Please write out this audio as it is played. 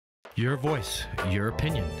Your voice, your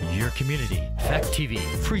opinion, your community. Fact TV,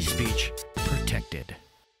 free speech, protected.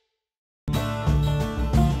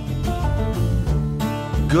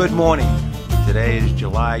 Good morning. Today is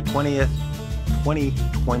July 20th,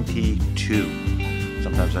 2022.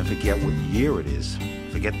 Sometimes I forget what year it is.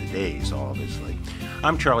 Forget the days, obviously.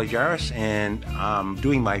 I'm Charlie Jarras, and I'm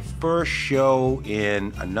doing my first show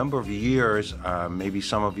in a number of years. Maybe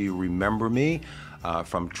some of you remember me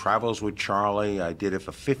from Travels with Charlie. I did it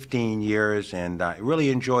for 15 years, and I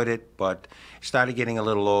really enjoyed it, but it started getting a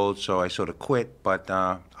little old, so I sort of quit. But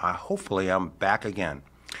hopefully I'm back again.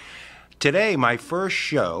 Today, my first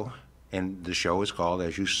show, and the show is called,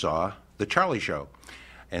 as you saw, The Charlie Show,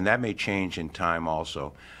 and that may change in time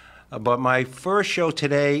also. But my first show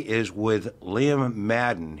today is with Liam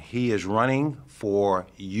Madden. He is running for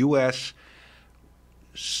U.S.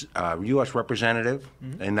 Representative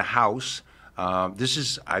in the House. This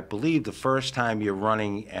is, I believe, the first time you're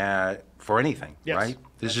running for anything, yes. Right?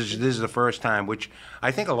 This is the first time, which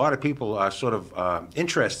I think a lot of people are sort of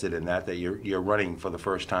interested in that you're running for the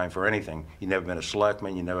first time for anything. You've never been a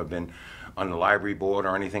selectman, you've never been on the library board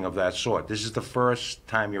or anything of that sort. This is the first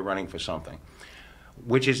time you're running for something,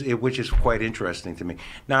 which is quite interesting to me.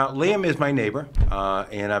 Now, Liam is my neighbor,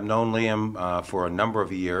 and I've known Liam for a number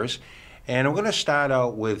of years, and I'm going to start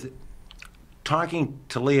out with talking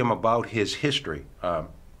to Liam about his history.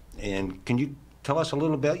 And can you tell us a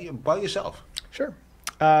little bit about yourself? Sure.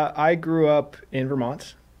 I grew up in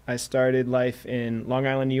Vermont. I started life in Long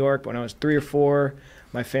Island, New York. When I was 3 or 4,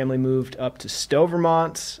 my family moved up to Stowe,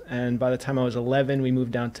 Vermont, and by the time I was 11, we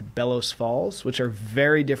moved down to Bellows Falls, which are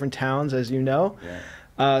very different towns, as you know.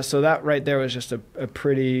 Yeah. So that right there was just a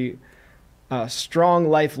pretty strong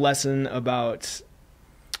life lesson about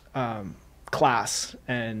class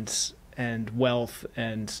and wealth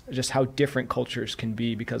and just how different cultures can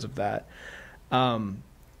be because of that.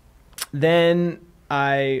 Then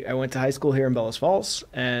I went to high school here in Bellows Falls,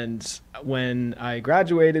 and when I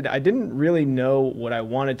graduated, I didn't really know what I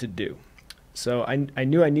wanted to do. So I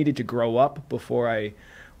knew I needed to grow up before I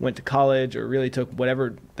went to college or really took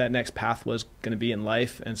whatever that next path was going to be in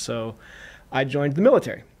life. And so I joined the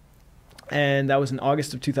military. And that was in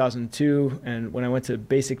August of 2002. And when I went to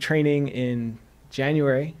basic training in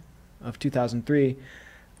January of 2003,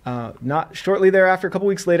 not shortly thereafter, a couple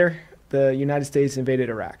weeks later, the United States invaded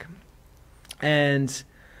Iraq. And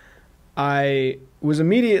I was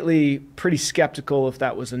immediately pretty skeptical if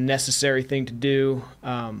that was a necessary thing to do.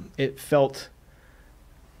 It felt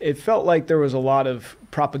like there was a lot of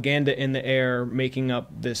propaganda in the air making up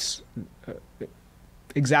this,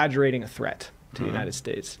 exaggerating a threat to the United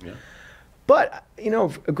States. Yeah. But, you know,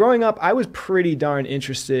 growing up, I was pretty darn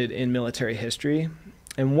interested in military history.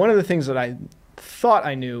 And one of the things that I thought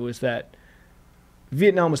I knew was that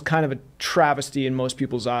Vietnam was kind of a travesty in most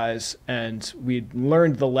people's eyes, and we'd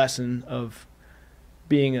learned the lesson of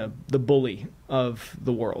being the bully of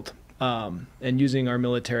the world, and using our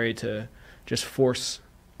military to just force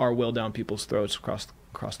our will down people's throats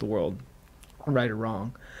across the world, right or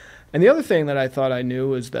wrong. And the other thing that I thought I knew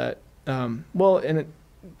was that,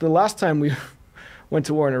 the last time we went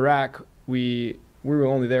to war in Iraq, we were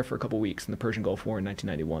only there for a couple weeks in the Persian Gulf War in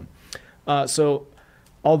 1991. So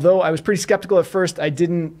although I was pretty skeptical at first, I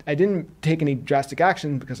didn't take any drastic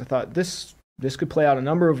action because I thought this could play out a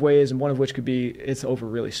number of ways, and one of which could be it's over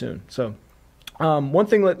really soon. So one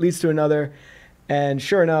thing leads to another, and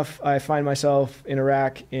sure enough, I find myself in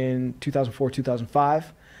Iraq in 2004,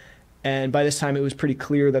 2005. And by this time, it was pretty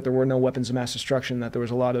clear that there were no weapons of mass destruction, that there was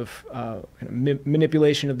a lot of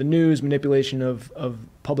manipulation of the news, manipulation of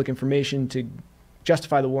public information to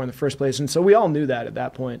justify the war in the first place. And so we all knew that at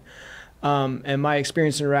that point. And my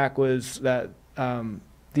experience in Iraq was that the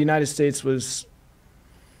United States was,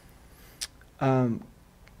 the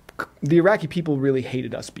Iraqi people really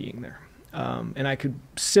hated us being there. And I could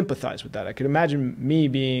sympathize with that. I could imagine me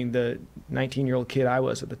being the 19-year-old kid I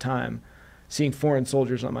was at the time, seeing foreign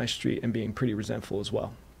soldiers on my street and being pretty resentful as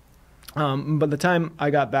well. But the time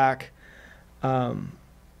I got back,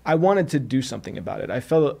 I wanted to do something about it. I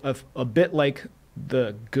felt a bit like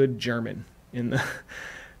the good German in the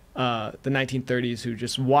 1930s who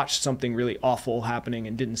just watched something really awful happening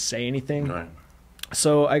and didn't say anything. Right.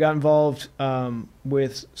 So I got involved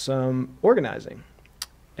with some organizing,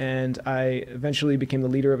 and I eventually became the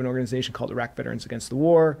leader of an organization called Iraq Veterans Against the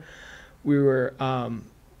War. We were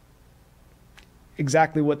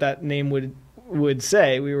exactly what that name would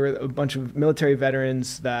say. We were a bunch of military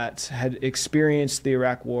veterans that had experienced the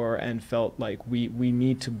Iraq War and felt like we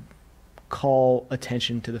need to call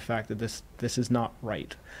attention to the fact that this is not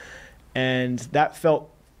right. And that felt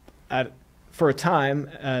for a time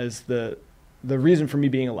as the the reason for me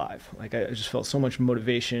being alive. Like I just felt so much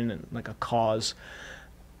motivation and like a cause.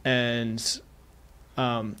 And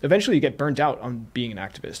eventually you get burnt out on being an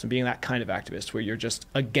activist and being that kind of activist where you're just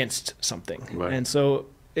against something. Right. And so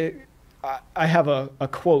I have a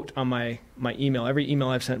quote on my email. Every email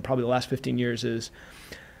I've sent probably the last 15 years is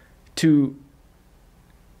to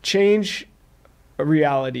change a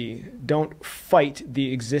reality, don't fight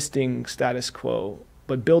the existing status quo,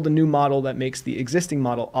 but build a new model that makes the existing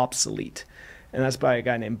model obsolete. And that's by a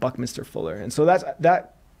guy named Buckminster Fuller. And so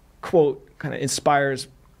that quote kind of inspires,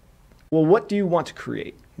 well, what do you want to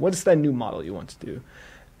create? What's that new model you want to do?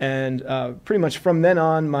 And pretty much from then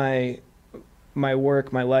on, my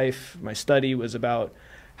work, my life, my study was about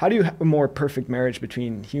how do you have a more perfect marriage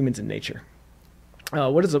between humans and nature?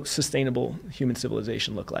 What does a sustainable human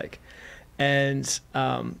civilization look like? And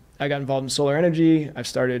I got involved in solar energy. I've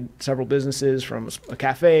started several businesses, from a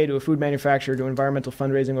cafe to a food manufacturer to an environmental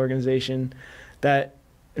fundraising organization. That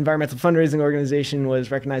environmental fundraising organization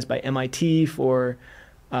was recognized by MIT for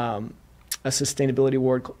a sustainability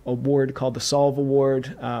award called the Solve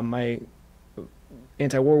Award. My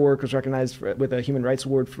anti-war work was recognized with a human rights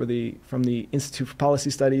award from the Institute for Policy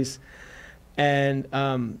Studies. And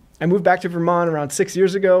I moved back to Vermont around 6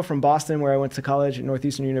 years ago from Boston, where I went to college at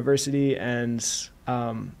Northeastern University. And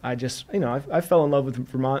I just, I fell in love with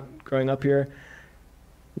Vermont growing up here.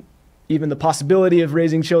 Even the possibility of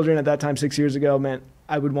raising children at that time 6 years ago meant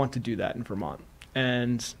I would want to do that in Vermont.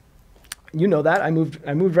 And you know that. I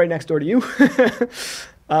moved right next door to you.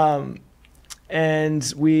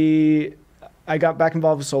 I got back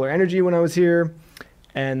involved with solar energy when I was here.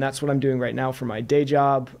 And that's what I'm doing right now for my day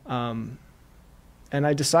job. And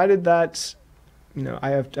I decided that, I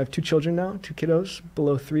have 2 children now, 2 kiddos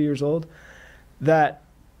below 3 years old, that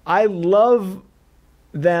I love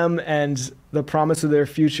them and the promise of their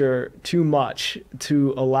future too much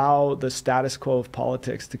to allow the status quo of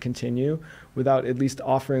politics to continue without at least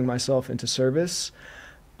offering myself into service,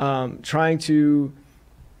 trying to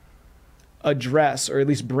address or at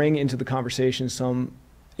least bring into the conversation some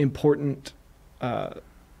important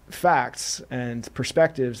facts and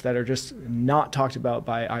perspectives that are just not talked about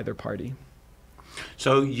by either party.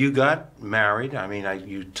 So you got married. I mean,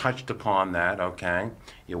 you touched upon that, okay.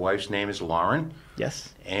 Your wife's name is Lauren.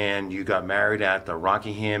 Yes. And you got married at the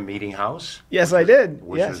Rockingham Meeting House. Yes, I did.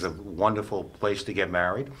 Which was a wonderful place to get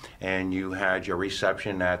married. And you had your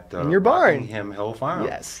reception at the your barn. Rockingham Hill Farm.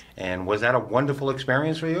 Yes. And was that a wonderful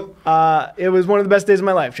experience for you? It was one of the best days of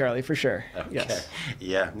my life, Charlie, for sure. Okay. Yes.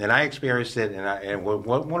 Yeah, and I experienced it, and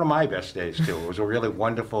one of my best days, too. It was a really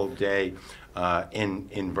wonderful day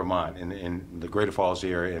in Vermont, in the Greater Falls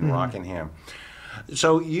area, in Rockingham.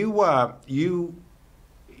 So you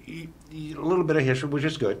a little bit of history, which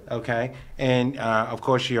is good, okay? And of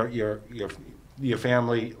course, your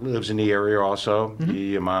family lives in the area also.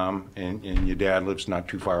 Your mom and your dad lives not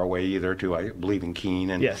too far away either, too. I believe in Keene.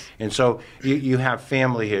 And, yes. And so you have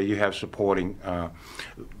family here. You have supporting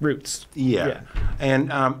roots. Yeah.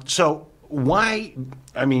 And so why?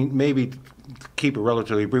 I mean, maybe keep it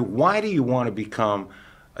relatively brief. Why do you want to become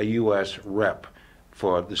a U.S. rep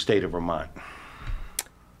for the state of Vermont?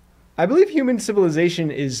 I believe human civilization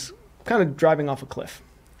is kind of driving off a cliff,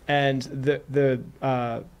 and the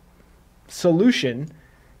solution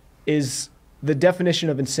is the definition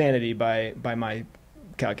of insanity by my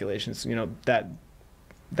calculations.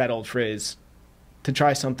 That old phrase, to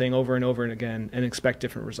try something over and over and again and expect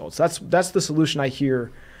different results. That's the solution I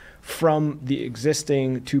hear from the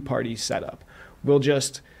existing two-party setup. We'll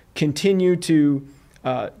just continue to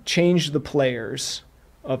change the players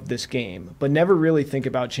of this game, but never really think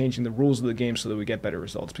about changing the rules of the game so that we get better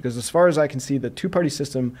results. Because as far as I can see, the two-party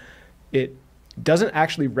system, it doesn't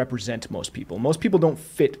actually represent most people. Most people don't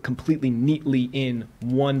fit completely neatly in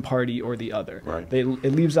one party or the other. Right.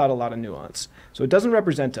 It leaves out a lot of nuance. So it doesn't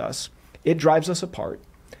represent us. It drives us apart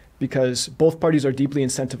because both parties are deeply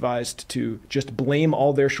incentivized to just blame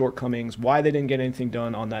all their shortcomings, why they didn't get anything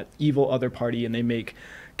done, on that evil other party, and they make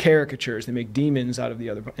caricatures, they make demons out of the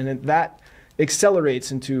other. And then that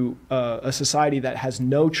accelerates into a society that has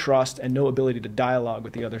no trust and no ability to dialogue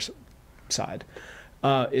with the other side.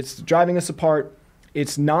 It's driving us apart.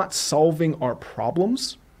 It's not solving our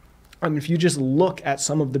problems. I mean, if you just look at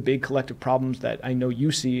some of the big collective problems that I know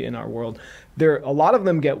you see in our world, a lot of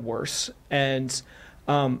them get worse. And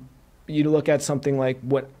you look at something like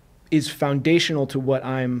what is foundational to what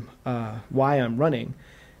why I'm running,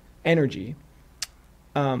 energy.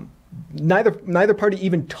 Neither party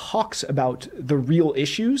even talks about the real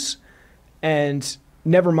issues, and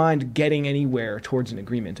never mind getting anywhere towards an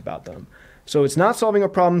agreement about them. So it's not solving our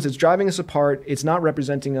problems, it's driving us apart, it's not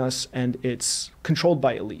representing us, and it's controlled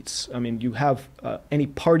by elites. I mean, you have any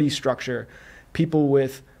party structure, people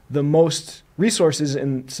with the most resources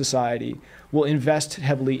in society will invest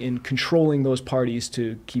heavily in controlling those parties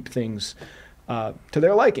to keep things to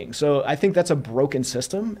their liking. So I think that's a broken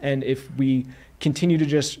system, and if we continue to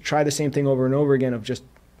just try the same thing over and over again of just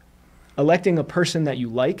electing a person that you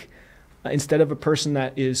like instead of a person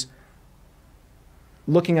that is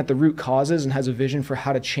looking at the root causes and has a vision for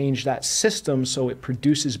how to change that system so it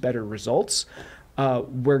produces better results,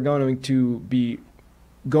 we're going to be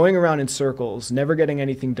going around in circles, never getting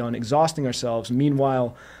anything done, exhausting ourselves.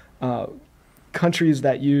 Meanwhile, countries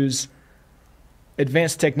that use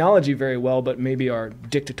advanced technology very well but maybe are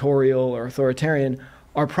dictatorial or authoritarian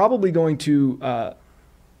are probably going to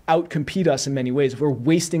outcompete us in many ways. If we're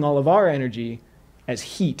wasting all of our energy as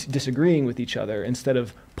heat, disagreeing with each other, instead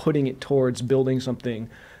of putting it towards building something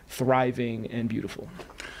thriving and beautiful.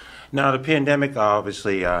 Now, the pandemic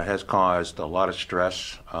obviously has caused a lot of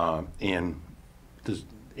stress in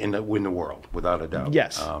the world, without a doubt.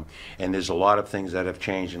 Yes. And there's a lot of things that have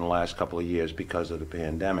changed in the last couple of years because of the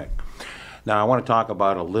pandemic. Now, I want to talk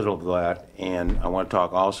about a little of that, and I want to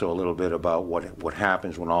talk also a little bit about what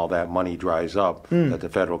happens when all that money dries up that the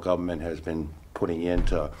federal government has been putting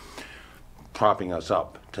into propping us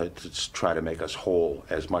up to try to make us whole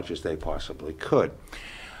as much as they possibly could.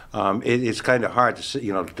 It's kind of hard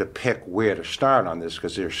to pick where to start on this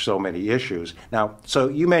because there's so many issues. Now, so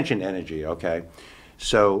you mentioned energy, okay?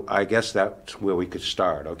 So I guess that's where we could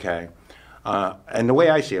start, okay? And the way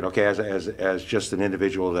I see it, okay, as just an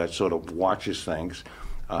individual that sort of watches things,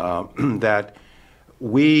 that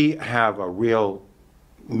we have a real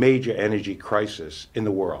major energy crisis in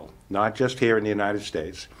the world, not just here in the United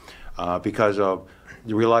States, because of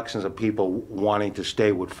the reluctance of people wanting to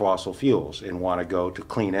stay with fossil fuels and want to go to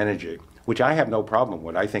clean energy, which I have no problem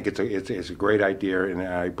with. I think it's a great idea, and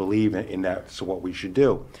I believe in that's what we should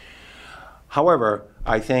do. However,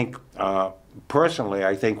 I think personally,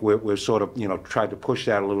 I think we're sort of tried to push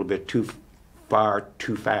that a little bit too far,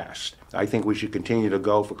 too fast. I think we should continue to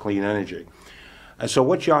go for clean energy. And so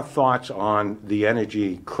what's your thoughts on the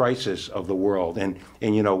energy crisis of the world? And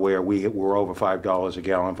where we're over $5 a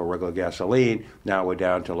gallon for regular gasoline, now we're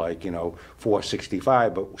down to like,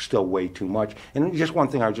 $4.65, but still way too much. And just one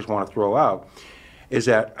thing I just want to throw out is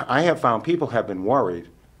that I have found people have been worried,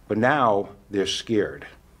 but now they're scared.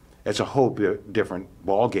 It's a whole different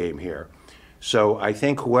ball game here. So I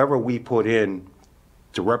think whoever we put in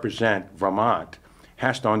to represent Vermont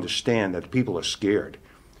has to understand that people are scared.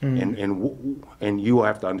 And you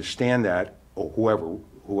have to understand that, or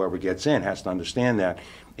whoever gets in has to understand that,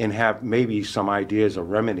 and have maybe some ideas or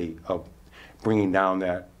remedy of bringing down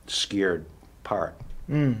that scared part.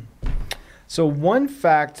 So one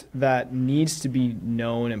fact that needs to be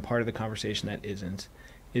known and part of the conversation that isn't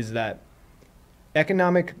is that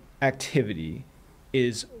economic activity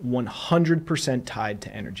is 100% tied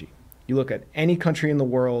to energy. You look at any country in the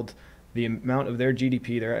world, the amount of their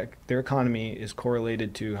GDP, their economy is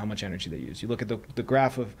correlated to how much energy they use. You look at the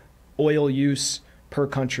graph of oil use per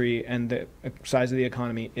country and the size of the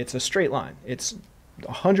economy, it's a straight line. It's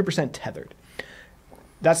 100% tethered.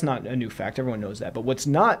 That's not a new fact. Everyone knows that. But what's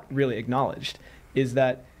not really acknowledged is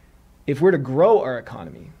that if we're to grow our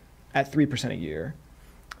economy at 3% a year,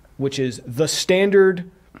 which is the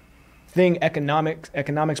standard thing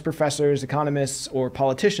economics professors, economists, or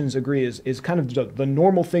politicians agree is kind of the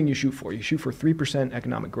normal thing you shoot for. You shoot for 3%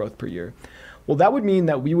 economic growth per year. Well, that would mean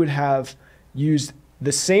that we would have used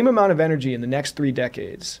the same amount of energy in the next 3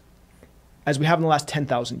 decades as we have in the last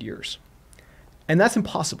 10,000 years. And that's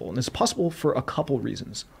impossible. And it's possible for a couple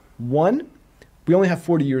reasons. One, we only have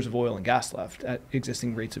 40 years of oil and gas left at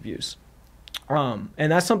existing rates of use. And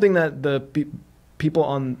that's something that the people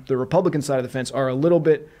on the Republican side of the fence are a little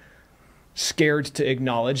bit scared to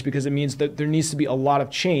acknowledge, because it means that there needs to be a lot of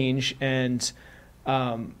change, and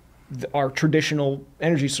our traditional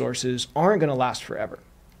energy sources aren't going to last forever.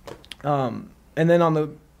 And then on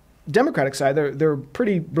the Democratic side, they're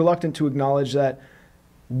pretty reluctant to acknowledge that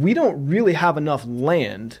we don't really have enough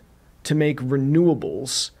land to make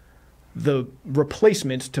renewables the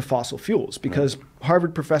replacement to fossil fuels, because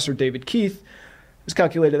Harvard professor David Keith has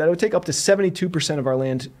calculated that it would take up to 72% of our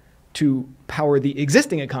land to power the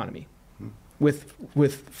existing economy with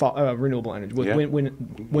renewable energy, with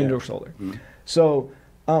wind or solar. So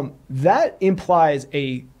that implies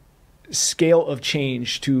a scale of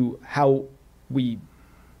change to how we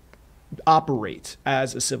operate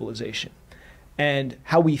as a civilization and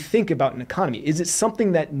how we think about an economy. Is it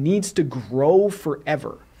something that needs to grow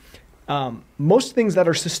forever? most things that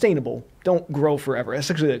are sustainable don't grow forever.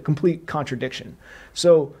 It's actually a complete contradiction.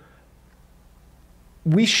 So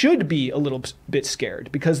we should be a little bit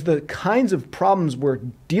scared because the kinds of problems we're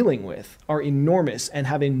dealing with are enormous and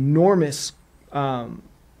have enormous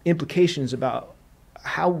implications about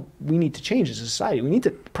how we need to change as a society. We need to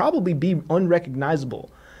probably be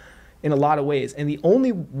unrecognizable in a lot of ways. And the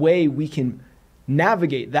only way we can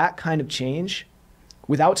navigate that kind of change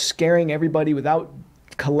without scaring everybody, without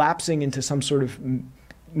collapsing into some sort of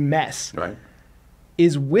mess, Right.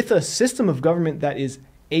 is with a system of government that is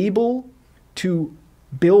able to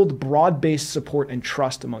build broad-based support and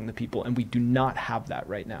trust among the people, and we do not have that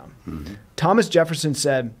right now. Mm-hmm. Thomas Jefferson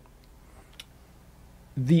said,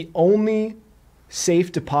 the only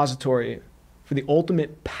safe depository for the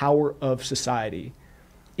ultimate power of society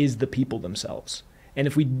is the people themselves. And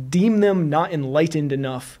if we deem them not enlightened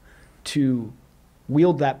enough to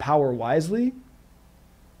wield that power wisely,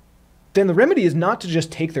 then the remedy is not to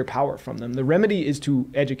just take their power from them. The remedy is to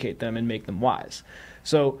educate them and make them wise.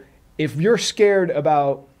 So if you're scared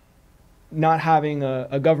about not having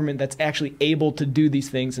a government that's actually able to do these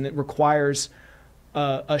things, and it requires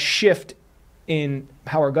a shift in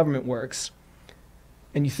how our government works,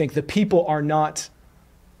 and you think the people are not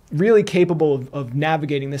really capable of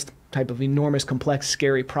navigating this type of enormous, complex,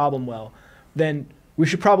 scary problem well, then we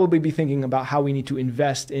should probably be thinking about how we need to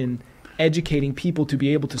invest in educating people to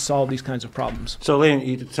be able to solve these kinds of problems. So,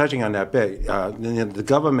 Liam, touching on that bit, the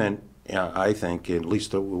government, I think, at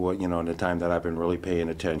least in the time that I've been really paying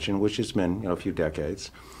attention, which has been a few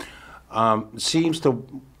decades, seems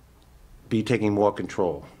to be taking more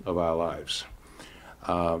control of our lives,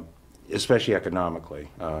 especially economically,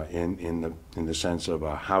 in the sense of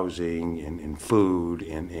housing, in food,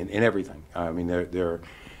 in everything. I mean,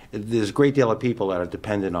 there's a great deal of people that are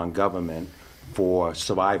dependent on government for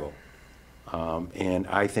survival. And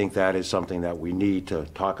I think that is something that we need to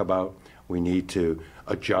talk about. We need to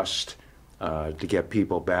adjust to get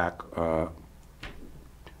people back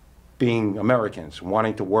being Americans,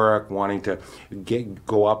 wanting to work, wanting to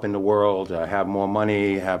go up in the world, have more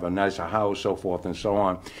money, have a nicer house, so forth and so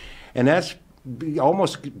on. And that's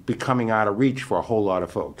almost becoming out of reach for a whole lot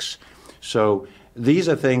of folks. So these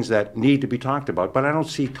are things that need to be talked about, but I don't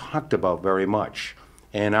see talked about very much.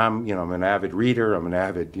 And I'm an avid reader, I'm an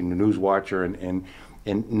avid news watcher, and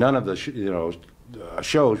none of the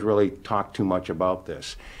shows really talk too much about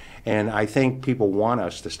this. And I think people want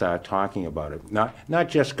us to start talking about it. Not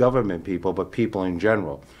just government people, but people in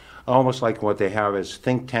general. Almost like what they have as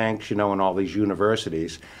think tanks, in all these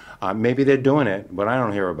universities. Maybe they're doing it, but I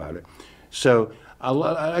don't hear about it. So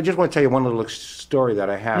I just want to tell you one little story that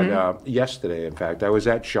I had yesterday, in fact. I was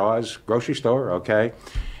at Shaw's grocery store, okay?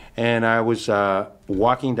 And I was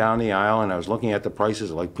walking down the aisle, and I was looking at the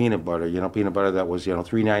prices of like peanut butter. Peanut butter that was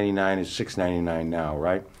 $3.99 is $6.99 now,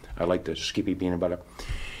 right? I like the Skippy peanut butter.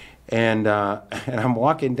 And I'm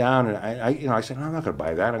walking down, and I said, I'm not going to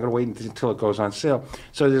buy that. I'm going to wait until it goes on sale.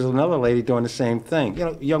 So there's another lady doing the same thing,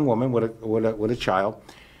 young woman with a child.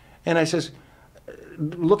 And I says,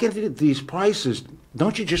 looking at these prices,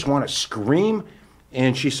 don't you just want to scream?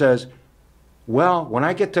 And she says, well, when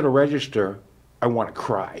I get to the register, I want to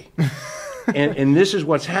cry. and this is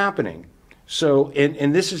what's happening. So,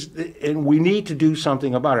 and we need to do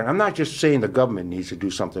something about it. I'm not just saying the government needs to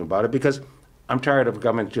do something about it, because I'm tired of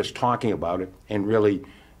government just talking about it and really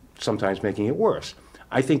sometimes making it worse.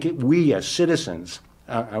 I think we as citizens,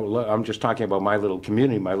 I'm just talking about my little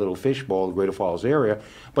community, my little fishbowl, the Greater Falls area,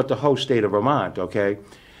 but the whole state of Vermont, okay,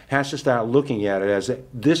 has to start looking at it as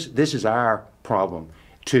this is our problem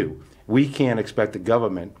too. We can't expect the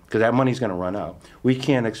government, because that money's going to run out, we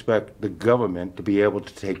can't expect the government to be able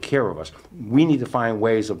to take care of us. We need to find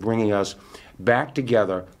ways of bringing us back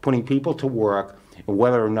together, putting people to work,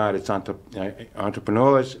 whether or not it's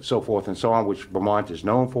entrepreneurs, so forth and so on, which Vermont is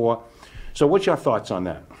known for. So what's your thoughts on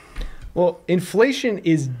that? Well, inflation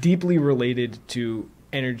is deeply related to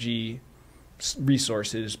energy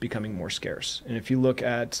resources becoming more scarce. And if you look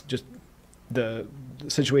at just the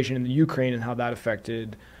situation in the Ukraine and how that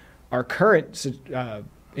affected our current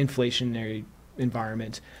inflationary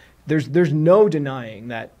environment, there's no denying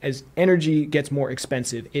that as energy gets more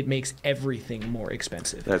expensive, it makes everything more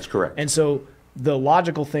expensive. That's correct. And so the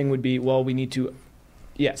logical thing would be, well, we need to,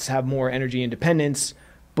 yes, have more energy independence,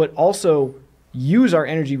 but also use our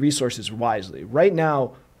energy resources wisely. Right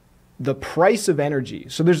now, the price of energy,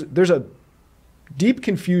 so there's a deep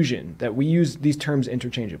confusion that we use these terms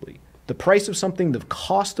interchangeably. The price of something, the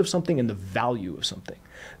cost of something, and the value of something.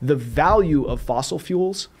 The value of fossil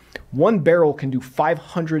fuels, one barrel can do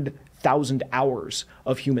 500,000 hours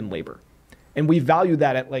of human labor. And we value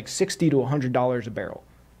that at like $60 to $100 a barrel.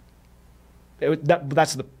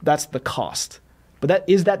 That's the cost. But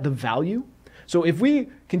is that the value? So if we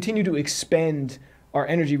continue to expend our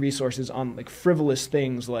energy resources on like frivolous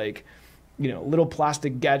things like, little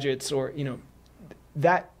plastic gadgets, or,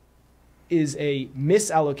 that is a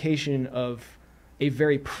misallocation of a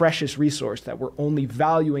very precious resource that we're only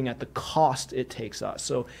valuing at the cost it takes us.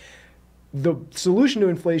 So the solution to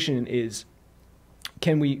inflation is,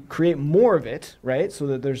 can we create more of it, right? So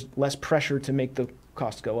that there's less pressure to make the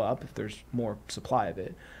cost go up if there's more supply of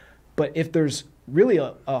it. But if there's really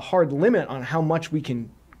a hard limit on how much we can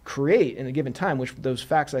create in a given time, which those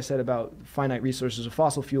facts I said about finite resources of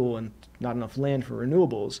fossil fuel and not enough land for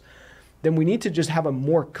renewables, then we need to just have a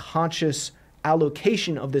more conscious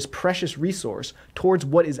allocation of this precious resource towards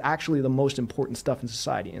what is actually the most important stuff in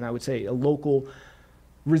society. And I would say a local,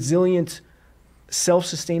 resilient,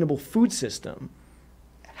 self-sustainable food system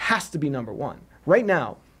has to be number one. Right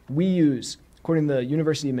now, we use, according to the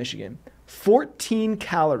University of Michigan, 14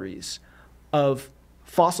 calories of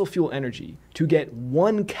fossil fuel energy to get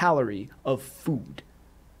 1 calorie of food.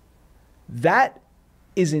 That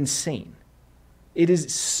is insane. It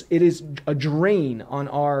is a drain on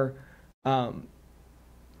our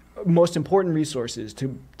most important resources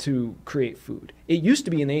to create food. It used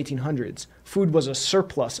to be in the 1800s, food was a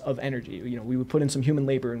surplus of energy. We would put in some human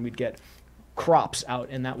labor and we'd get crops out,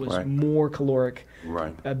 and that was more caloric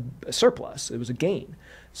surplus. It was a gain.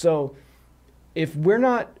 So if we're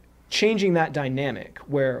not changing that dynamic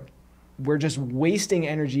where we're just wasting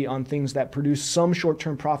energy on things that produce some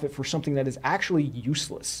short-term profit for something that is actually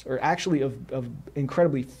useless or actually of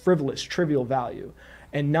incredibly frivolous, trivial value,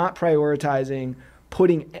 and not prioritizing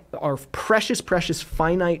putting our precious, precious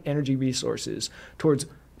finite energy resources towards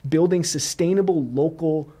building sustainable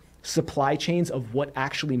local supply chains of what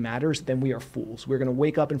actually matters, then we are fools. We're going to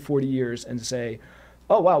wake up in 40 years and say,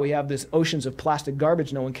 oh, wow, we have this oceans of plastic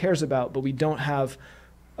garbage no one cares about, but we don't have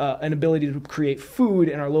an ability to create food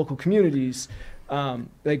in our local communities.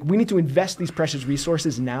 We need to invest these precious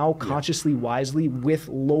resources now, consciously, wisely, with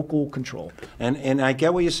local control. And I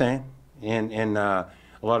get what you're saying. And a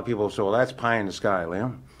lot of people say, well, that's pie in the sky,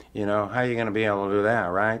 Liam. How are you going to be able to do that,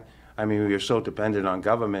 right? I mean, we're so dependent on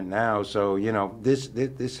government now. So, this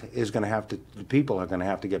is going to have to, the people are going to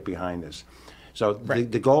have to get behind this. So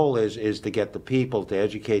the goal is to get the people, to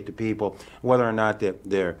educate the people, whether or not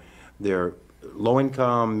they're low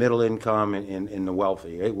income, middle income, and the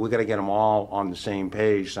wealthy. We're going to get them all on the same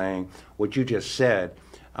page saying what you just said.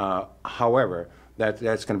 However,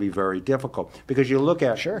 that's going to be very difficult because you look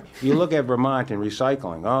at Vermont and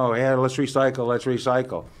recycling. Oh, yeah, let's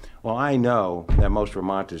recycle. Well, I know that most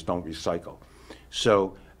Vermonters don't recycle.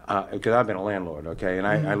 So, because I've been a landlord, okay, and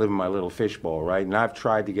I live in my little fishbowl, right? And I've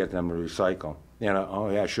tried to get them to recycle. Oh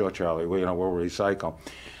yeah, sure, Charlie. We'll recycle.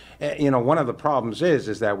 One of the problems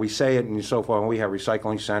is that we say it and so forth, and we have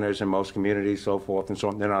recycling centers in most communities, so forth and so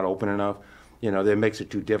on. They're not open enough. That makes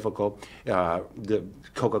it too difficult. The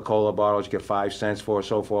Coca-Cola bottles you get 5 cents for,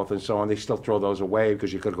 so forth and so on. They still throw those away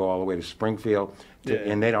because you could go all the way to Springfield,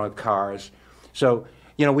 and they don't have cars. So,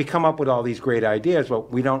 we come up with all these great ideas,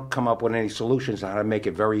 but we don't come up with any solutions on how to make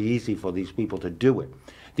it very easy for these people to do it.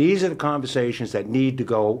 These are the conversations that need to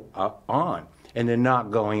go on, and they're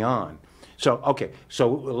not going on. So, okay,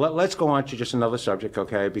 let's go on to just another subject,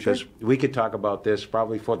 okay, because we could talk about this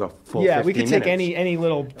probably for the full 15 minutes. Yeah, we could take any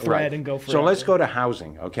little thread and go for it. So let's go to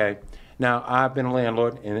housing, okay? Now, I've been a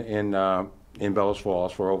landlord in Bellows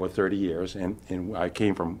Falls for over 30 years, and I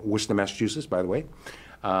came from Worcester, Massachusetts, by the way,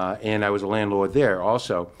 and I was a landlord there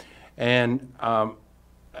also. And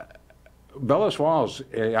Bellows Falls,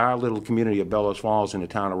 our little community of Bellows Falls in the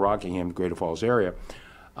town of Rockingham, Greater Falls area,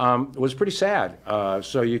 was pretty sad.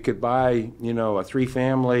 So you could buy, a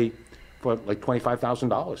 3-family for like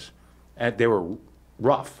 $25,000, and they were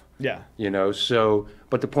rough. Yeah.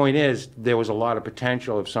 But the point is, there was a lot of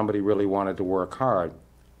potential if somebody really wanted to work hard.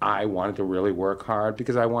 I wanted to really work hard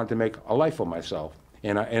because I wanted to make a life for myself,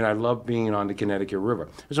 and I love being on the Connecticut River.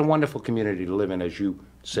 It's a wonderful community to live in, as you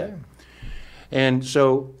said. Yeah. And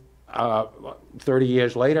so, 30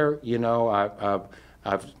 years later,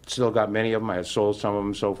 I've still got many of them. I had sold some of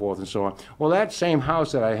them, so forth and so on. Well, that same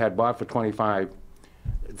house that I had bought for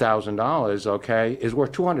 $25,000, okay, is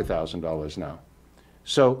worth $200,000 now.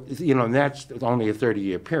 So, and that's only a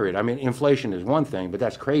 30-year period. I mean, inflation is one thing, but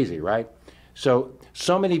that's crazy, right? So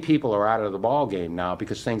many people are out of the ball game now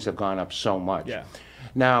because things have gone up so much. Yeah.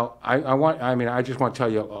 Now, I just want to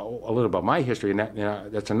tell you a little about my history, and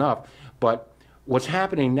that's enough. But what's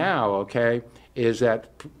happening now, okay, is that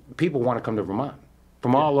people want to come to Vermont.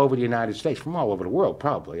 From all over the United States, from all over the world,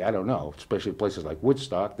 probably. I don't know, especially places like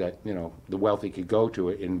Woodstock that, the wealthy could go to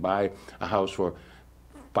it and buy a house for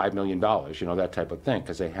 $5 million, you know, that type of thing,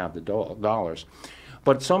 because they have the dollars.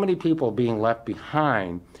 But so many people being left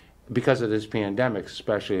behind because of this pandemic,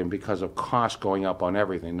 especially, and because of costs going up on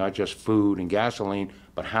everything, not just food and gasoline,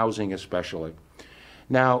 but housing especially.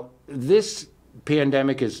 Now, this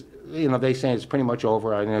pandemic is, you know, they say it's pretty much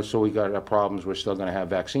over. I know, so we got our problems. We're still going to have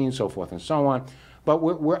vaccines, so forth and so on. But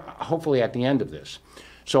we're hopefully at the end of this.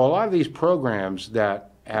 So a lot of these programs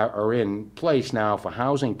that are in place now for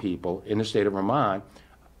housing people in the state of Vermont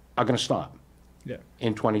are going to stop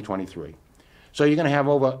in 2023. So you're going to have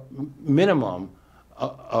over minimum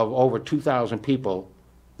of over 2,000 people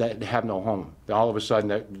that have no home. All of a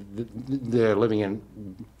sudden, they're living in,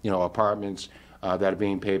 you know, apartments that are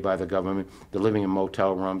being paid by the government. They're living in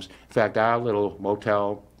motel rooms. In fact, our little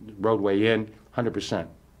motel, Roadway Inn, 100%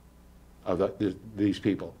 of these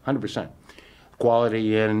people, 100%.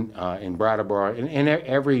 Quality Inn in Brattleboro, and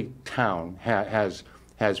every town has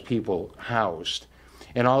people housed.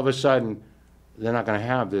 And all of a sudden, they're not going to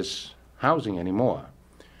have this housing anymore.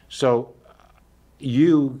 So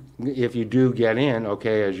you, if you do get in,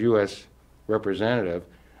 okay, as U.S. representative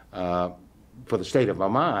for the state of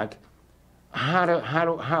Vermont, how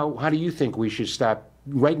do you think we should start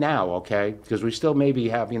right now, okay? Because we still maybe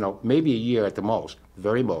have, you know, maybe a year at the most,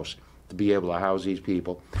 very most, to be able to house these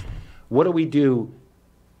people. What do we do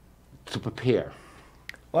to prepare?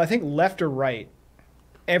 Well, I think left or right,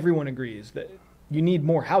 everyone agrees that you need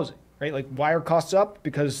more housing. Right? Like, why are costs up?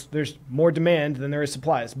 Because there's more demand than there is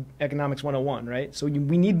supply. It's economics 101, right? So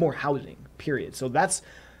we need more housing, period. So that's,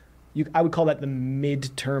 I would call that the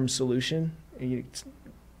midterm solution.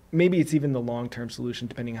 Maybe it's even the long-term solution,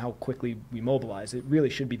 depending how quickly we mobilize. It really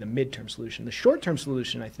should be the midterm solution. The short-term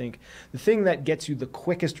solution, I think, the thing that gets you the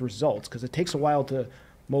quickest results, because it takes a while to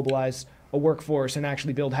mobilize a workforce and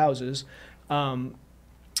actually build houses, and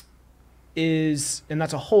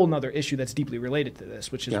that's a whole nother issue that's deeply related to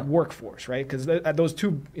this, which is workforce, right? Because those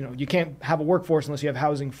two, you know, you can't have a workforce unless you have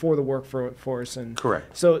housing for the workforce. And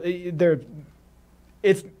correct. So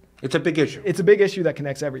it's a big issue. It's a big issue that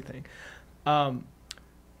connects everything. But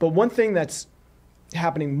one thing that's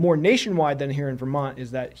happening more nationwide than here in Vermont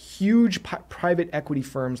is that huge private equity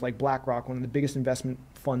firms like BlackRock, one of the biggest investment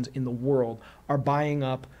funds in the world, are buying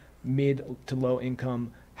up mid to low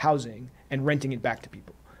income housing and renting it back to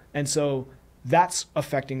people. And so that's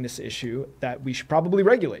affecting this issue that we should probably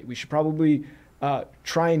regulate. We should probably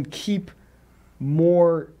try and keep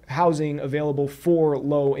more housing available for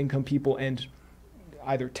low-income people and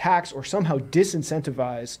either tax or somehow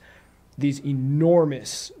disincentivize these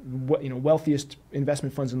enormous, wealthiest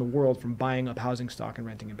investment funds in the world from buying up housing stock and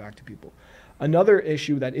renting it back to people. Another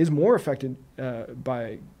issue that is more affected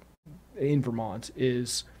in Vermont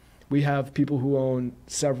is we have people who own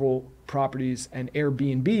several properties and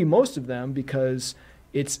Airbnb, most of them, because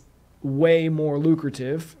it's way more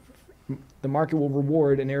lucrative. The market will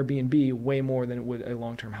reward an Airbnb way more than it would a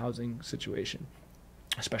long-term housing situation,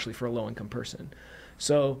 especially for a low-income person.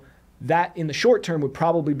 So that, in the short term, would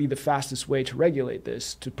probably be the fastest way to regulate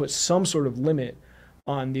this, to put some sort of limit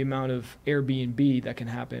on the amount of Airbnb that can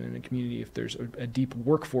happen in a community. If there's a deep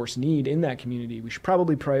workforce need in that community, we should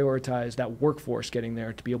probably prioritize that workforce getting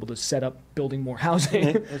there to be able to set up building more housing.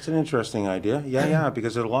 It's an interesting idea. Yeah,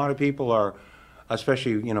 because a lot of people are,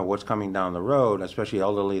 especially, you know, what's coming down the road, especially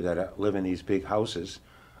elderly that live in these big houses,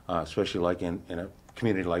 especially like in a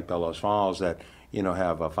community like Bellows Falls that, you know,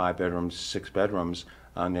 have 5 bedrooms, 6 bedrooms,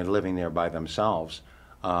 and they're living there by themselves.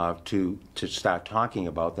 To start talking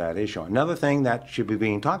about that issue. Another thing that should be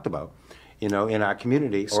being talked about, you know, in our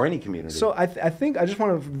community or any community. So I think I just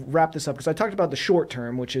want to wrap this up because I talked about the short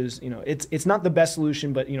term, which is, you know, it's not the best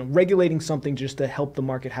solution, but, you know, regulating something just to help the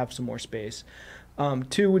market have some more space.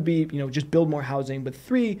 2 would be, you know, just build more housing. But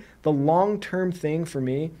 3, the long-term thing for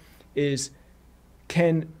me is,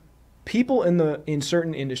 can people in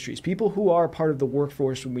certain industries, people who are part of the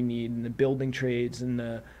workforce we need in the building trades and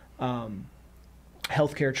the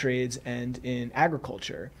healthcare trades and in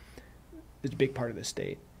agriculture, is a big part of the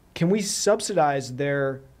state. Can we subsidize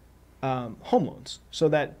their home loans so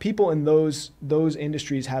that people in those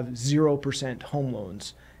industries have 0% home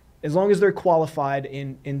loans, as long as they're qualified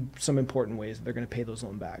in some important ways, they're going to pay those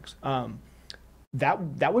loan backs?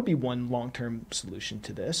 That would be one long-term solution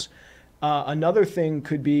to this. Another thing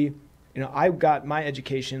could be, you know, I got my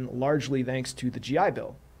education largely thanks to the GI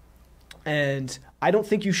Bill. And I don't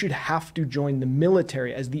think you should have to join the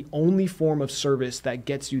military as the only form of service that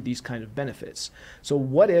gets you these kind of benefits. So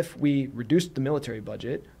what if we reduced the military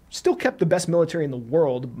budget, still kept the best military in the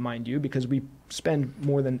world, mind you, because we spend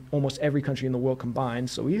more than almost every country in the world combined.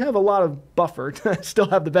 So we have a lot of buffer to still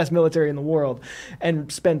have the best military in the world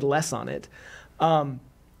and spend less on it.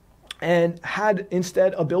 and had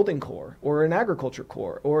instead a building corps or an agriculture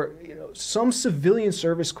corps or some civilian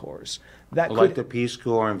service corps that like the Peace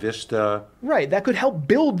Corps and Vista. Right, that could help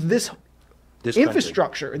build this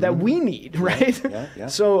infrastructure that we need, right? Yeah.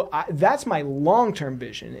 So that's my long-term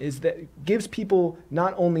vision, is that it gives people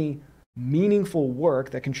not only meaningful work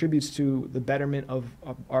that contributes to the betterment of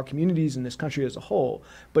our communities and this country as a whole,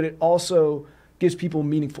 but it also gives people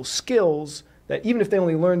meaningful skills that even if they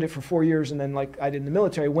only learned it for 4 years and then, like I did in the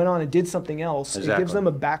military, went on and did something else, It gives them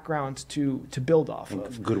a background to build off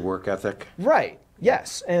of. Good work ethic. Right,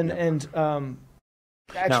 yes, and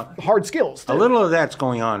now, hard skills too. A little of that's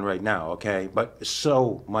going on right now, okay, but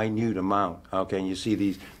so minute amount, okay. And you see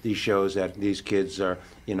these shows that these kids are,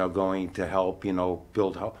 going to help,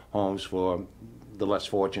 build homes for the less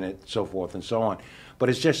fortunate, so forth and so on. But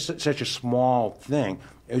it's just such a small thing.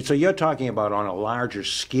 So you're talking about on a larger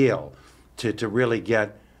scale to really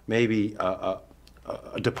get maybe a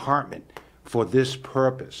department for this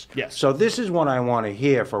purpose. Yes. So this is what I want to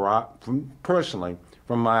hear personally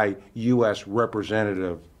from my U.S.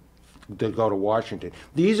 representative to go to Washington.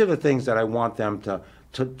 These are the things that I want them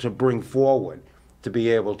to bring forward to be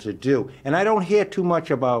able to do. And I don't hear too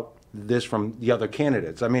much about this from the other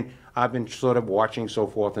candidates. I mean, I've been sort of watching, so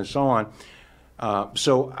forth and so on.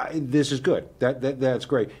 This is good. That's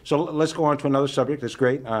great. So let's go on to another subject. That's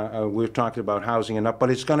great. We've talked about housing enough,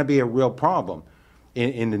 but it's going to be a real problem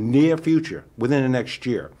in the near future, within the next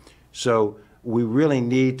year. So we really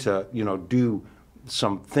need to, do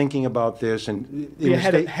some thinking about this and be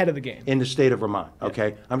ahead of the game in the state of Vermont. Okay,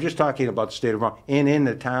 yeah. I'm just talking about the state of Vermont and in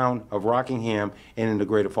the town of Rockingham and in the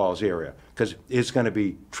Greater Falls area, because it's going to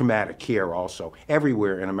be traumatic here also.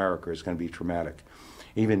 Everywhere in America is going to be traumatic,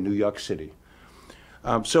 even New York City.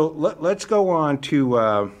 So let's go on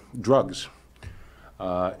to drugs.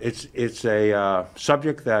 It's a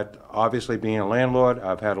subject that, obviously, being a landlord,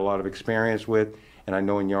 I've had a lot of experience with, and I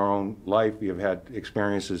know in your own life you've had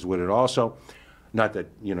experiences with it also. Not that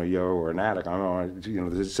you're an addict. I don't want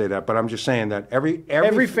to say that, but I'm just saying that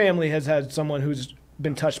every family has had someone who's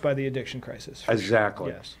been touched by the addiction crisis.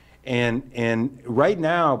 Exactly. Sure. Yes. And right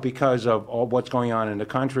now, because of all what's going on in the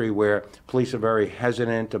country, where police are very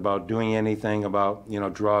hesitant about doing anything about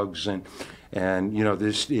drugs and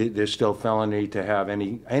there's still felony to have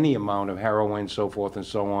any amount of heroin, so forth and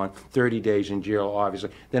so on. 30 days in jail. Obviously,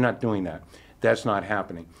 they're not doing that. That's not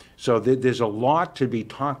happening. So there's a lot to be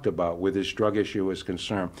talked about where this drug issue is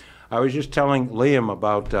concerned. I was just telling Liam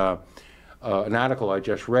about an article I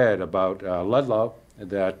just read about Ludlow,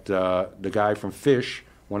 that the guy from Fish,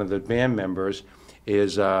 one of the band members,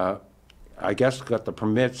 is, I guess, got the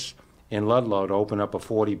permits in Ludlow to open up a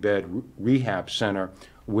 40-bed rehab center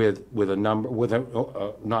with a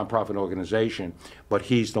nonprofit organization, but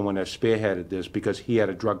he's the one that spearheaded this because he had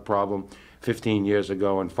a drug problem 15 years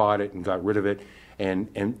ago and fought it and got rid of it.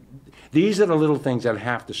 And these are the little things that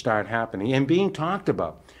have to start happening and being talked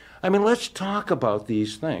about. I mean, let's talk about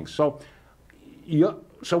these things. So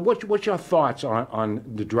what's your thoughts on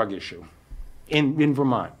the drug issue in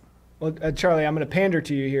Vermont? Well, Charlie, I'm going to pander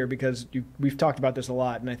to you here because we've talked about this a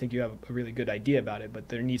lot, and I think you have a really good idea about it, but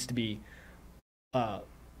there needs to be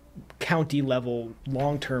county-level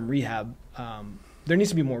long-term rehab. There needs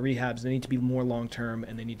to be more rehabs. They need to be more long-term,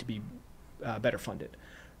 and they need to be better funded.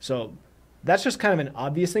 So that's just kind of an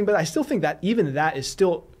obvious thing, but I still think that even that is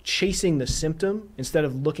still chasing the symptom instead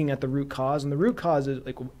of looking at the root cause. And the root cause is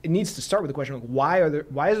it needs to start with the question why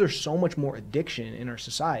is there so much more addiction in our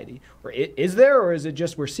society? Or is there, or is it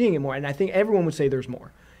just we're seeing it more? And I think everyone would say there's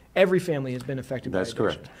more. Every family has been affected by addiction.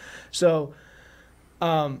 That's correct. So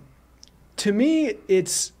to me,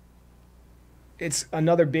 it's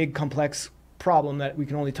another big complex problem that we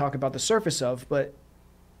can only talk about the surface of, but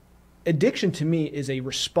addiction to me is a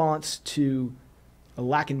response to a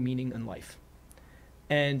lack in meaning in life.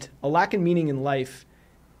 And a lack in meaning in life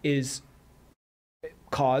is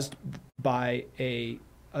caused by a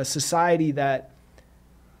society that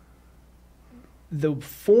the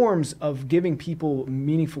forms of giving people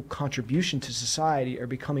meaningful contribution to society are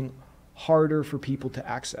becoming harder for people to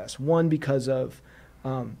access. One, because of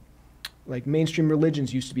like mainstream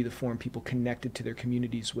religions used to be the form people connected to their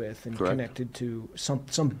communities with and Correct. Connected to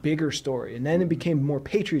some bigger story. And then it became more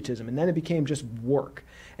patriotism, and then it became just work.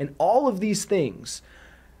 And all of these things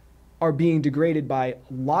are being degraded by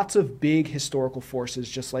lots of big historical forces,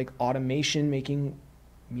 just like automation making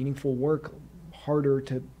meaningful work harder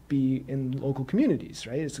to be in local communities,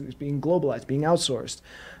 right? It's being globalized, being outsourced.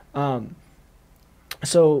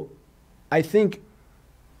 So I think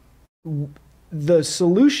the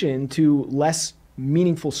solution to less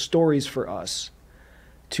meaningful stories for us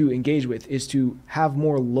to engage with is to have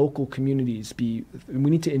more local communities we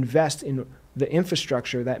need to invest in the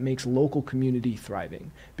infrastructure that makes local community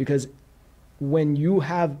thriving. Because when you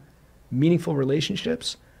have meaningful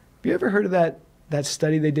relationships, have you ever heard of that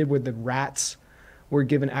study they did where the rats were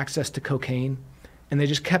given access to cocaine and they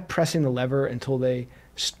just kept pressing the lever until they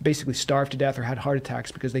basically starved to death or had heart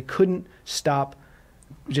attacks because they couldn't stop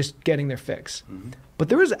just getting their fix? Mm-hmm. But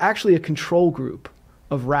there was actually a control group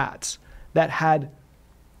of rats that had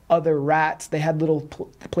other rats. They had little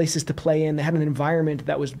places to play in. They had an environment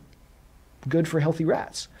that was good for healthy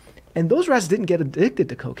rats. And those rats didn't get addicted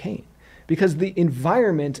to cocaine because the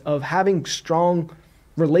environment of having strong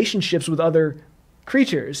relationships with other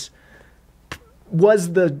creatures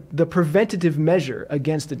was the preventative measure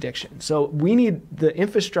against addiction. So we need the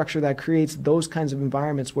infrastructure that creates those kinds of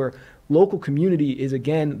environments where local community is,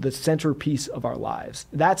 again, the centerpiece of our lives.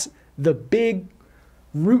 That's the big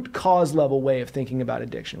root cause level way of thinking about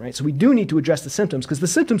addiction, right? So we do need to address the symptoms because the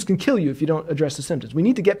symptoms can kill you if you don't address the symptoms. We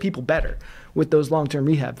need to get people better with those long-term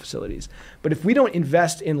rehab facilities. But if we don't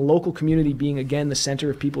invest in local community being, again, the center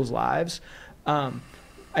of people's lives,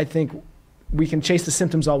 I think we can chase the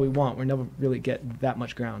symptoms all we want. We'll never really get that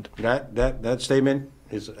much ground. That statement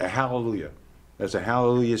is a hallelujah. That's a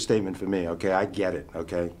hallelujah statement for me, okay? I get it,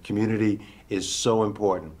 okay? Community is so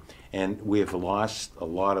important, and we have lost a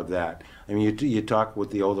lot of that. I mean, you talk with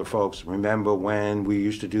the older folks, remember when we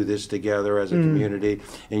used to do this together as a community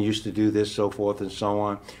and used to do this, so forth and so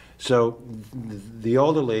on. So the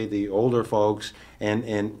older folks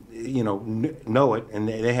and you know it, and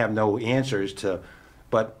they have no answers to.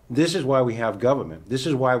 But this is why we have government. This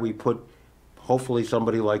is why we put, hopefully,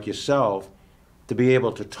 somebody like yourself to be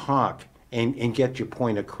able to talk and get your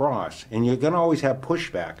point across. And you're going to always have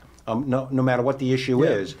pushback, no matter what the issue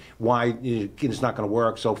is, why it's not going to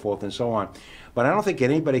work, so forth and so on. But I don't think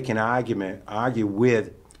anybody can argue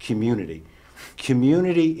with community.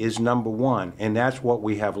 Community is number one, and that's what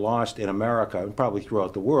we have lost in America, and probably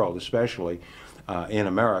throughout the world, especially in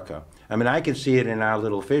America. I mean, I can see it in our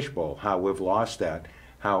little fishbowl, how we've lost that.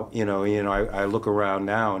 How, I look around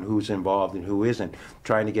now and who's involved and who isn't,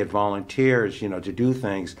 trying to get volunteers, to do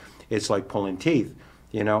things. It's like pulling teeth,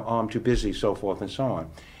 oh, I'm too busy, so forth and so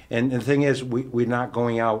on. And the thing is, we're not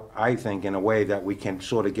going out, I think, in a way that we can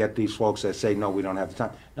sort of get these folks that say, no, we don't have the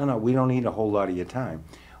time. No, we don't need a whole lot of your time.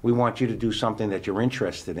 We want you to do something that you're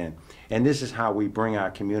interested in. And this is how we bring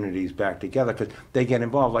our communities back together, because they get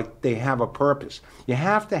involved, like they have a purpose. You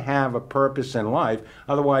have to have a purpose in life,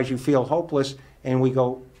 otherwise you feel hopeless, and we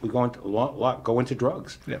go into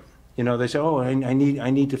drugs. Yeah. They say, oh, I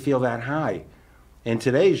need to feel that high. And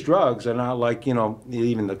today's drugs are not like,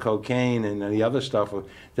 even the cocaine and the other stuff.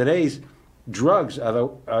 Today's drugs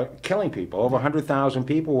are killing people. Over 100,000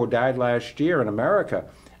 people died last year in America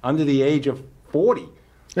under the age of 40.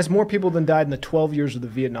 That's more people than died in the 12 years of the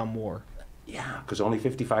Vietnam War. Yeah, because only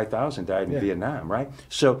 55,000 died in Vietnam, right?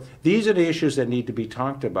 So these are the issues that need to be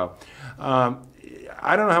talked about.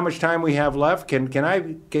 I don't know how much time we have left. Can I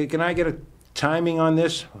get a timing on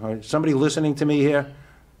this? Somebody listening to me here?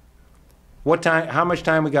 What time? How much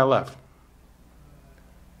time we got left?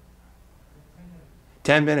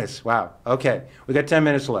 10 minutes. Wow. Okay, we got 10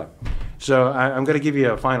 minutes left. So I'm going to give you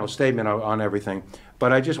a final statement on everything.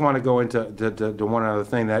 But I just want to go into the one other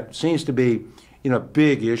thing that seems to be,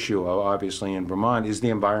 big issue, obviously, in Vermont is the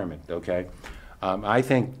environment, okay? I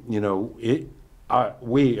think,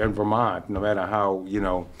 we in Vermont, no matter how,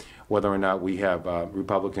 whether or not we have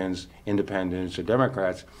Republicans, independents, or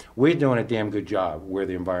Democrats, we're doing a damn good job where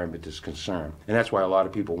the environment is concerned. And that's why a lot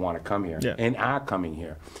of people want to come here and are coming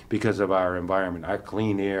here because of our environment, our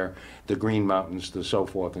clean air, the green mountains, the so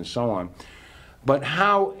forth and so on. But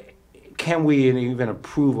how can we even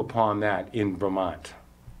improve upon that in Vermont?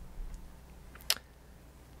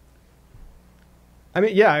 I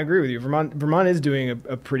mean, yeah, I agree with you. Vermont is doing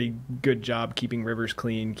a pretty good job keeping rivers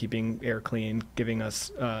clean, keeping air clean, giving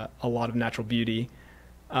us a lot of natural beauty.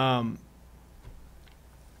 My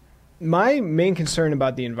main concern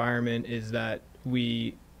about the environment is that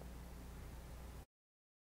we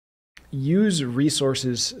use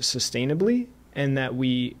resources sustainably and that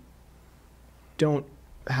we don't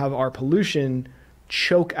have our pollution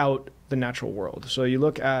choke out the natural world. So you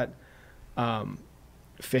look at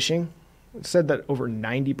fishing. It said that over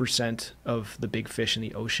 90% of the big fish in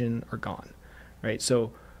the ocean are gone, right?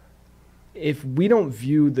 So if we don't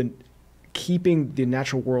view keeping the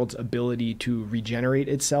natural world's ability to regenerate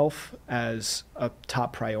itself as a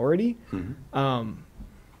top priority,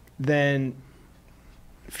 then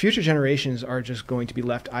future generations are just going to be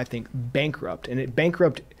left, I think, bankrupt. And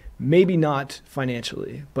bankrupt maybe not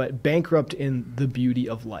financially, but bankrupt in the beauty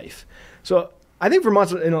of life. So I think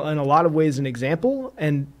Vermont's in a lot of ways an example,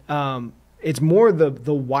 and it's more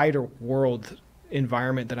the wider world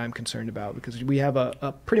environment that I'm concerned about, because we have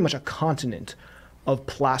a pretty much a continent of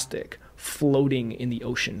plastic floating in the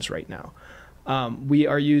oceans right now. We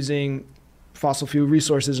are using fossil fuel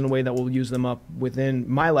resources in a way that will use them up within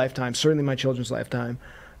my lifetime, certainly my children's lifetime.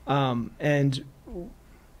 And,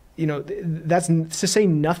 you know, that's to say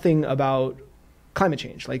nothing about climate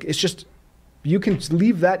change. Like, it's just, you can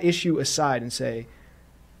leave that issue aside and say,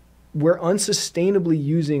 we're unsustainably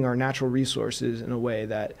using our natural resources in a way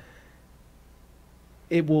that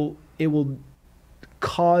it will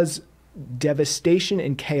cause devastation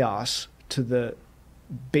and chaos to the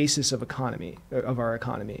basis of our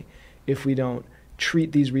economy, if we don't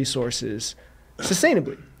treat these resources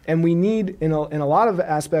sustainably. And we need, in a lot of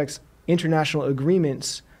aspects, international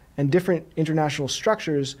agreements and different international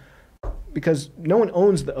structures, because no one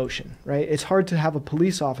owns the ocean, right? It's hard to have a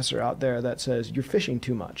police officer out there that says you're fishing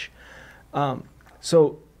too much.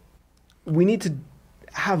 So we need to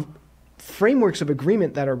have frameworks of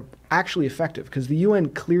agreement that are actually effective, because the UN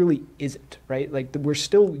clearly isn't, right? Like, we're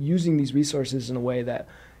still using these resources in a way that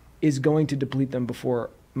is going to deplete them before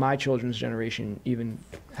my children's generation even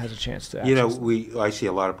has a chance to access them. I see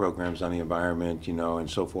a lot of programs on the environment, and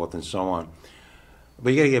so forth and so on.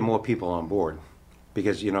 But you got to get more people on board,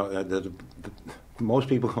 because, most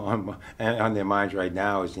people on their minds right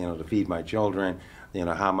now is, to feed my children,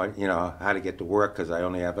 how much, how to get to work because I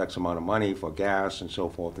only have X amount of money for gas and so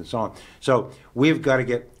forth and so on. So we've got to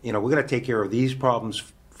get, we're going to take care of these problems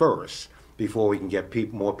first before we can get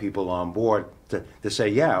more people on board to say,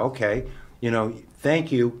 yeah, okay,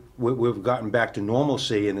 thank you. We've gotten back to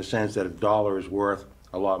normalcy in the sense that $1 is worth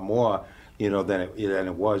a lot more, than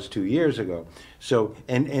it was 2 years ago. So,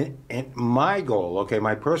 and my goal, okay,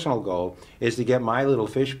 my personal goal is to get my little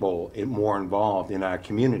fishbowl more involved in our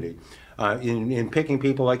community. In picking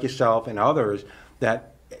people like yourself and others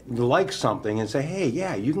that like something and say, hey,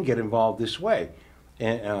 yeah, you can get involved this way.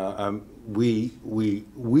 And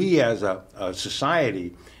we as a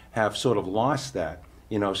society have sort of lost that,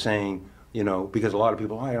 saying, because a lot of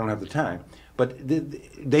people, I don't have the time. But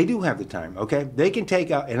they do have the time, okay? They can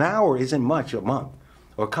take out, an hour isn't much a month,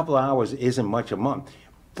 or a couple of hours isn't much a month.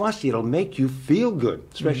 Plus, it'll make you feel good,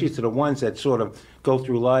 especially to the ones that sort of go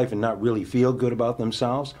through life and not really feel good about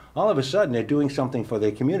themselves. All of a sudden, they're doing something for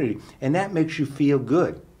their community, and that makes you feel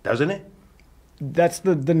good, doesn't it? That's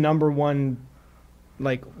the number one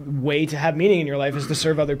way to have meaning in your life, is to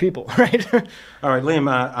serve other people, right? All right, Liam,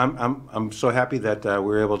 I'm so happy that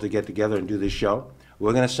we're able to get together and do this show.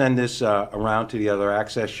 We're going to send this around to the other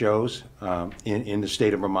access shows in the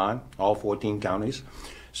state of Vermont, all 14 counties.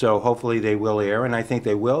 So hopefully they will air, and I think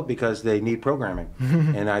they will, because they need programming.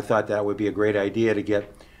 And I thought that would be a great idea to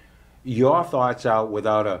get your thoughts out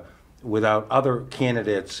without other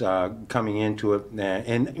candidates coming into it,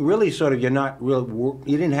 and really sort of you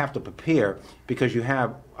didn't have to prepare, because you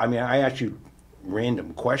have. I mean, I asked you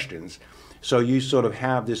random questions, so you sort of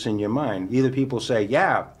have this in your mind. Either people say,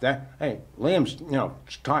 yeah, hey, Liam's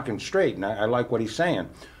talking straight, and I like what he's saying,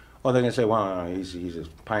 or they're going to say, well, he's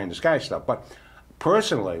just pie in the sky stuff. But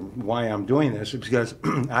personally, why I'm doing this is because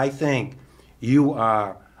I think you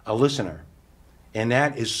are a listener, and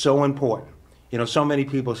that is so important. So many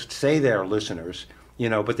people say they're listeners,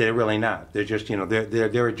 but they're really not. They're just,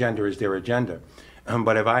 their agenda is their agenda.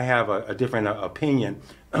 But if I have a different opinion,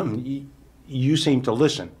 you seem to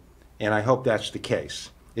listen, and I hope that's the case.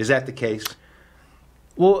 Is that the case?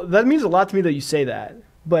 Well, that means a lot to me that you say that.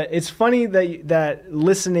 But it's funny that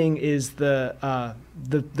listening is the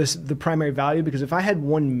primary value, because if I had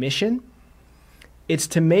one mission, it's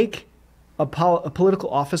to make a political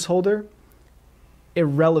office holder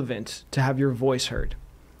irrelevant to have your voice heard,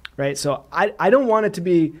 right? So I don't want it to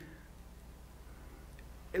be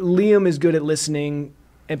Liam is good at listening,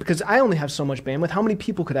 and because I only have so much bandwidth, how many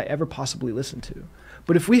people could I ever possibly listen to?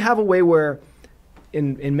 But if we have a way where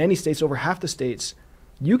in many states, over half the states,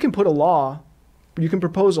 you can put a law, you can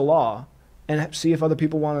propose a law and see if other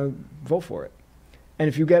people want to vote for it. And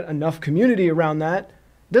if you get enough community around that,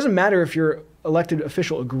 it doesn't matter if your elected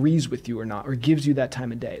official agrees with you or not, or gives you that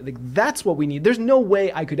time of day. That's what we need. There's no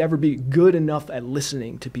way I could ever be good enough at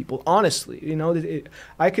listening to people. Honestly,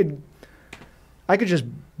 I could just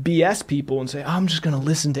BS people and say, oh, I'm just going to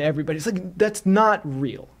listen to everybody. It's that's not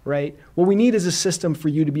real, right? What we need is a system for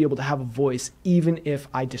you to be able to have a voice, even if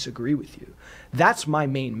I disagree with you. That's my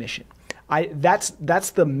main mission.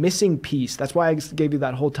 That's the missing piece. That's why I gave you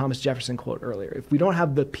that whole Thomas Jefferson quote earlier. If we don't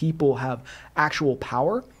have the people have actual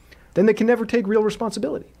power, then they can never take real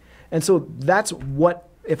responsibility. And so that's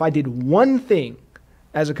if I did one thing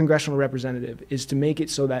as a congressional representative, is to make it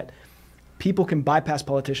so that people can bypass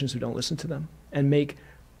politicians who don't listen to them and make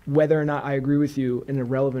whether or not I agree with you an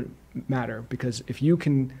irrelevant matter. Because if you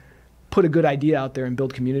can put a good idea out there and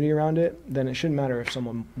build community around it, then it shouldn't matter if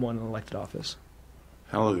someone won an elected office.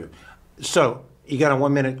 Hallelujah. So, you got a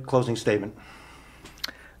 1-minute closing statement.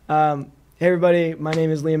 Hey everybody, my name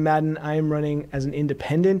is Liam Madden. I am running as an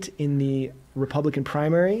independent in the Republican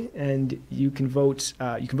primary, and you can vote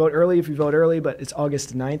early if you vote early, but it's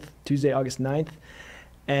August 9th, Tuesday, August 9th.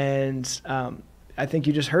 And I think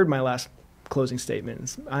you just heard my last closing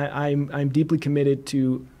statements. I'm deeply committed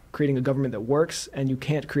to creating a government that works, and you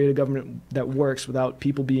can't create a government that works without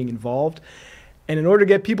people being involved. And in order to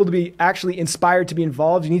get people to be actually inspired to be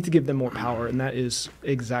involved, you need to give them more power, and that is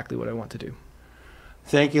exactly what I want to do.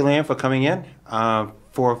 Thank you, Liam, for coming in.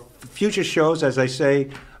 For future shows, as I say,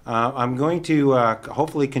 I'm going to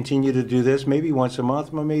hopefully continue to do this, maybe once a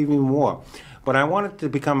month, maybe more. But I want it to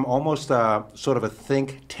become almost sort of a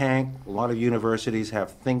think tank. A lot of universities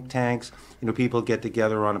have think tanks. You know, people get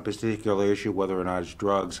together on a particular issue, whether or not it's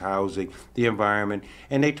drugs, housing, the environment,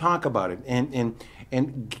 and they talk about it and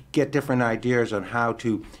get different ideas on how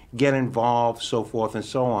to get involved, so forth and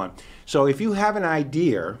so on. So if you have an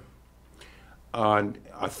idea, on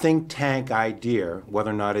a think tank idea,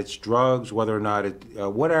 whether or not it's drugs, whether or not it,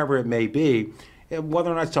 whatever it may be, whether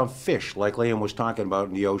or not it's on fish, like Liam was talking about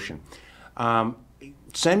in the ocean,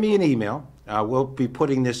 send me an email. We'll be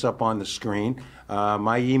putting this up on the screen.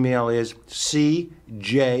 My email is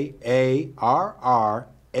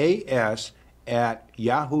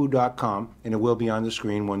cjarras@yahoo.com, and it will be on the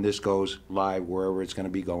screen when this goes live, wherever it's going to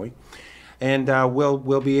be going. And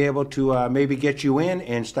we'll be able to maybe get you in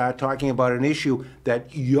and start talking about an issue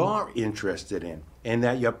that you're interested in and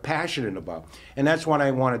that you're passionate about. And that's what I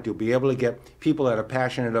want to do, be able to get people that are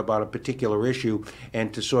passionate about a particular issue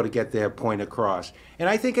and to sort of get their point across. And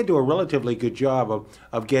I think I do a relatively good job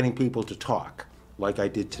of getting people to talk, like I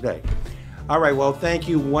did today. All right, well, thank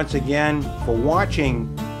you once again for watching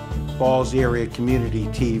Falls Area Community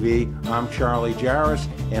TV. I'm Charlie Jarras,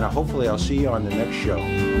 and hopefully I'll see you on the next show.